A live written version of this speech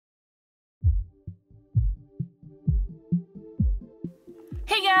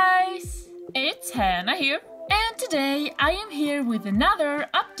Hey guys, it's Hannah here, and today I am here with another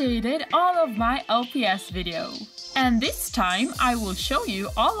updated all of my LPS video. And this time I will show you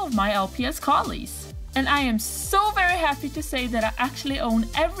all of my LPS Collies. And I am so very happy to say that I actually own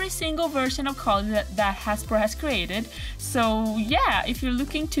every single version of Collie that Hasbro has created. So yeah, if you're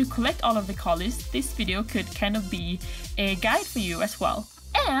looking to collect all of the Collies, this video could kind of be a guide for you as well.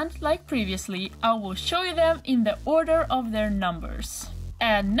 And like previously, I will show you them in the order of their numbers.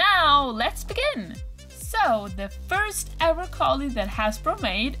 And now let's begin! So the first ever Collie that Hasbro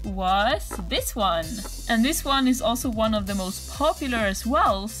made was this one. And this one is also one of the most popular as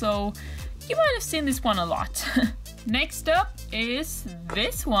well, so you might have seen this one a lot. Next up is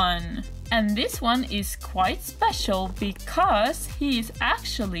this one. And this one is quite special because he is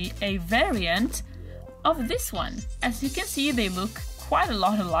actually a variant of this one. As you can see, they look quite a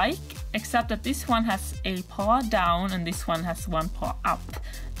lot alike, except that this one has a paw down and this one has one paw up.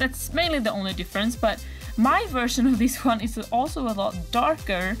 That's mainly the only difference, but my version of this one is also a lot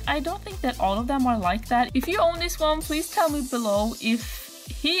darker. I don't think that all of them are like that. If you own this one, please tell me below if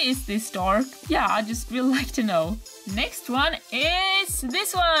he is this dark. Yeah, I just really like to know. Next one is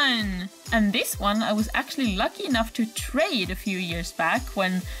this one. And this one I was actually lucky enough to trade a few years back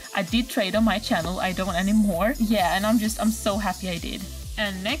when I did trade on my channel. I don't anymore. Yeah, and I'm so happy I did.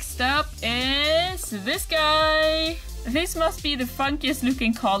 And next up is this guy. This must be the funkiest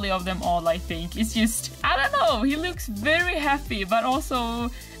looking Collie of them all, I think. It's just, I don't know, he looks very happy, but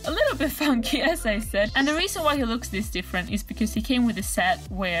also a little bit funky, as I said. And the reason why he looks this different is because he came with a set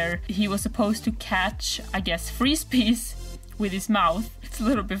where he was supposed to catch, I guess, frisbees with his mouth. It's a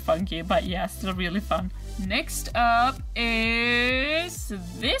little bit funky, but yeah, still really fun. Next up is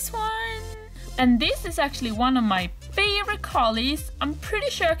this one. And this is actually one of my favorite Collies. I'm pretty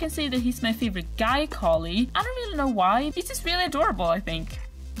sure I can say that he's my favorite guy Collie. I don't really know why. He's just really adorable, I think.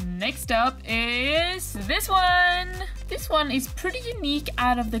 Next up is this one. This one is pretty unique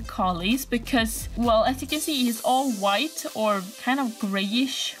out of the Collies because, well, as you can see, he's all white or kind of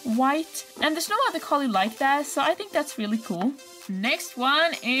grayish white. And there's no other Collie like that, so I think that's really cool. Next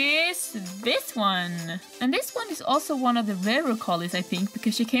one is this one. And this one is also one of the rarer Collies, I think,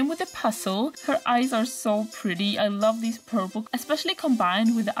 because she came with a puzzle. Her eyes are so pretty. I love these purple, especially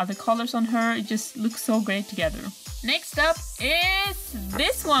combined with the other colors on her. It just looks so great together. Next up is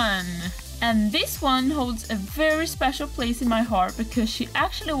this one. And this one holds a very special place in my heart because she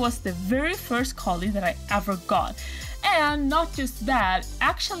actually was the very first Collie that I ever got. And not just that,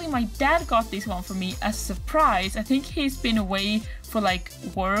 actually my dad got this one for me as a surprise. I think he's been away for like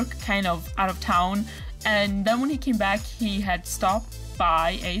work, kind of out of town. And then when he came back, he had stopped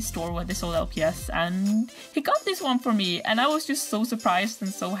by a store where they sold LPS and he got this one for me. And I was just so surprised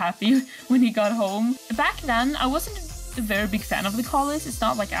and so happy when he got home. Back then, I wasn't a very big fan of the Collies. It's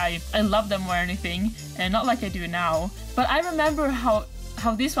not like I love them or anything, and not like I do now. But I remember how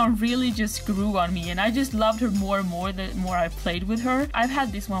this one really just grew on me, and I just loved her more and more the more I played with her. I've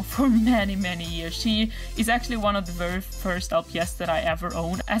had this one for many years. She is actually one of the very first LPS that I ever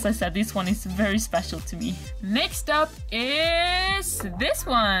owned. As I said, this one is very special to me. Next up is this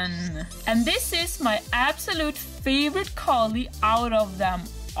one. And this is my absolute favorite Collie out of them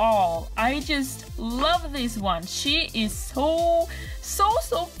all. I just love this one. She is so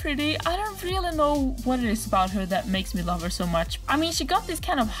pretty. I don't really know what it is about her that makes me love her so much. I mean, she got this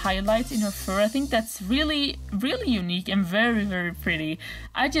kind of highlights in her fur. I think that's really unique and very pretty.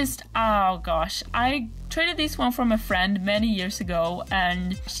 Oh gosh, I traded this one from a friend many years ago,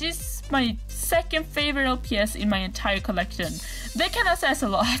 and she's my second favorite LPS in my entire collection. That kind of says a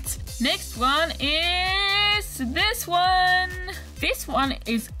lot. Next one is this one. This one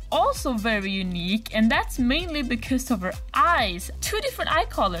is also very unique, and that's mainly because of her eyes. Two different eye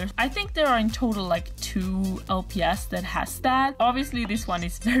colors. I think there are in total like 2 LPS that has that. Obviously this one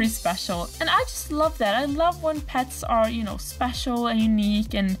is very special, and I just love that. I love when pets are, you know, special and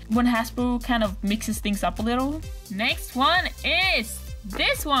unique, and when Hasbro kind of mixes things up a little. Next one is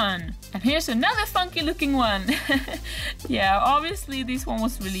this one. And here's another funky looking one. Yeah, obviously this one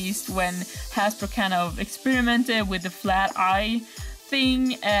was released when Hasbro kind of experimented with the flat eye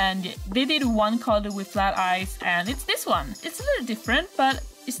thing, and they did one color with flat eyes, and it's this one. It's a little different, but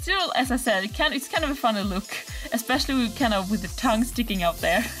it's still, as I said, it's kind of a funny look, especially with the tongue sticking out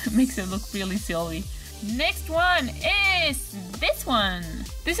there. It makes it look really silly. Next one is this one.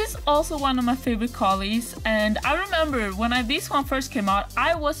 This is also one of my favorite Collies, and I remember when this one first came out,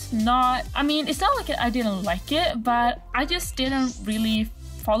 it's not like I didn't like it, but I just didn't really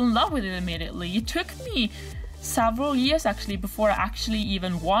fall in love with it immediately. It took me several years actually before I actually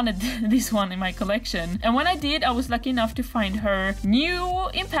even wanted this one in my collection. And when I did, I was lucky enough to find her new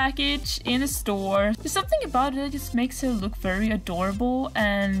in package in a store. There's something about it that just makes her look very adorable,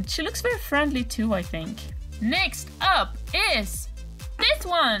 and she looks very friendly too, I think. Next up is this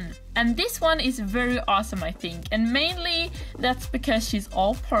one! And this one is very awesome, I think. And mainly that's because she's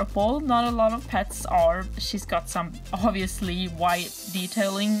all purple. Not a lot of pets are. She's got some obviously white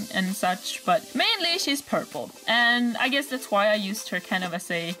detailing and such, but mainly she's purple. And I guess that's why I used her kind of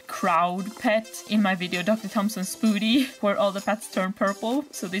as a crowd pet in my video Dr. Thompson's Spooty, where all the pets turn purple.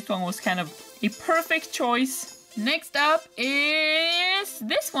 So this one was kind of a perfect choice. Next up is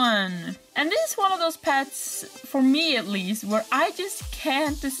this one. And this is one of those pets, for me at least, where I just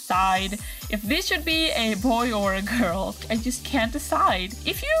can't decide if this should be a boy or a girl. I just can't decide.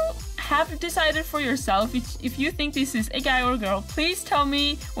 If you have decided for yourself, if you think this is a guy or a girl, please tell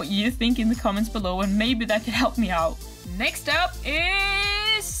me what you think in the comments below, and maybe that could help me out. Next up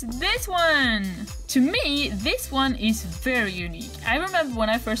is this one. To me, this one is very unique. I remember when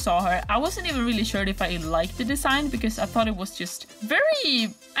I first saw her, I wasn't even really sure if I liked the design because I thought it was just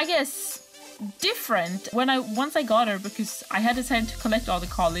very, I guess, different once I got her, because I had decided to collect all the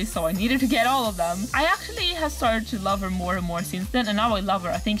collies, so I needed to get all of them. I actually have started to love her more and more since then, and now I love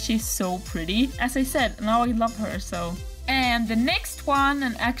her. I think she's so pretty. As I said, now I love her, so. And the next one,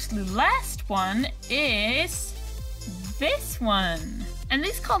 and actually last one, is this one. And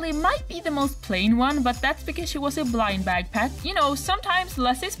this collie might be the most plain one, but that's because she was a blind bag pet. You know, sometimes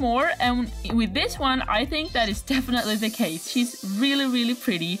less is more, and with this one, I think that is definitely the case. She's really, really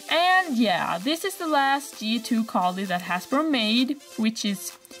pretty. And yeah, this is the last G2 collie that Hasbro made, which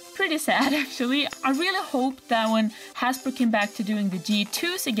is pretty sad actually. I really hope that when Hasbro came back to doing the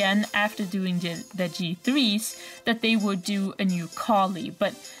G2s again after doing the G3s, that they would do a new collie,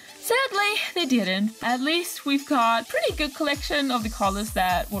 but sadly, they didn't. At least we've got a pretty good collection of the colors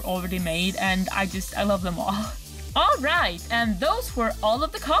that were already made, and I love them all. Alright, and those were all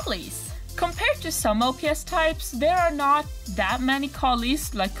of the collies. Compared to some LPS types, there are not that many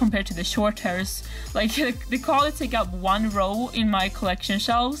collies, like compared to the short hairs. Like, the collies take up one row in my collection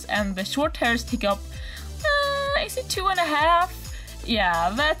shelves, and the short hairs take up, is it 2.5? Yeah,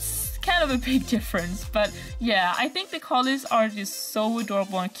 that's kind of a big difference, but yeah, I think the collies are just so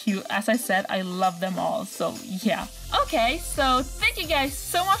adorable and cute. As I said, I love them all, so yeah. Okay, so thank you guys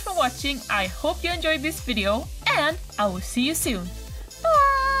so much for watching. I hope you enjoyed this video, and I will see you soon.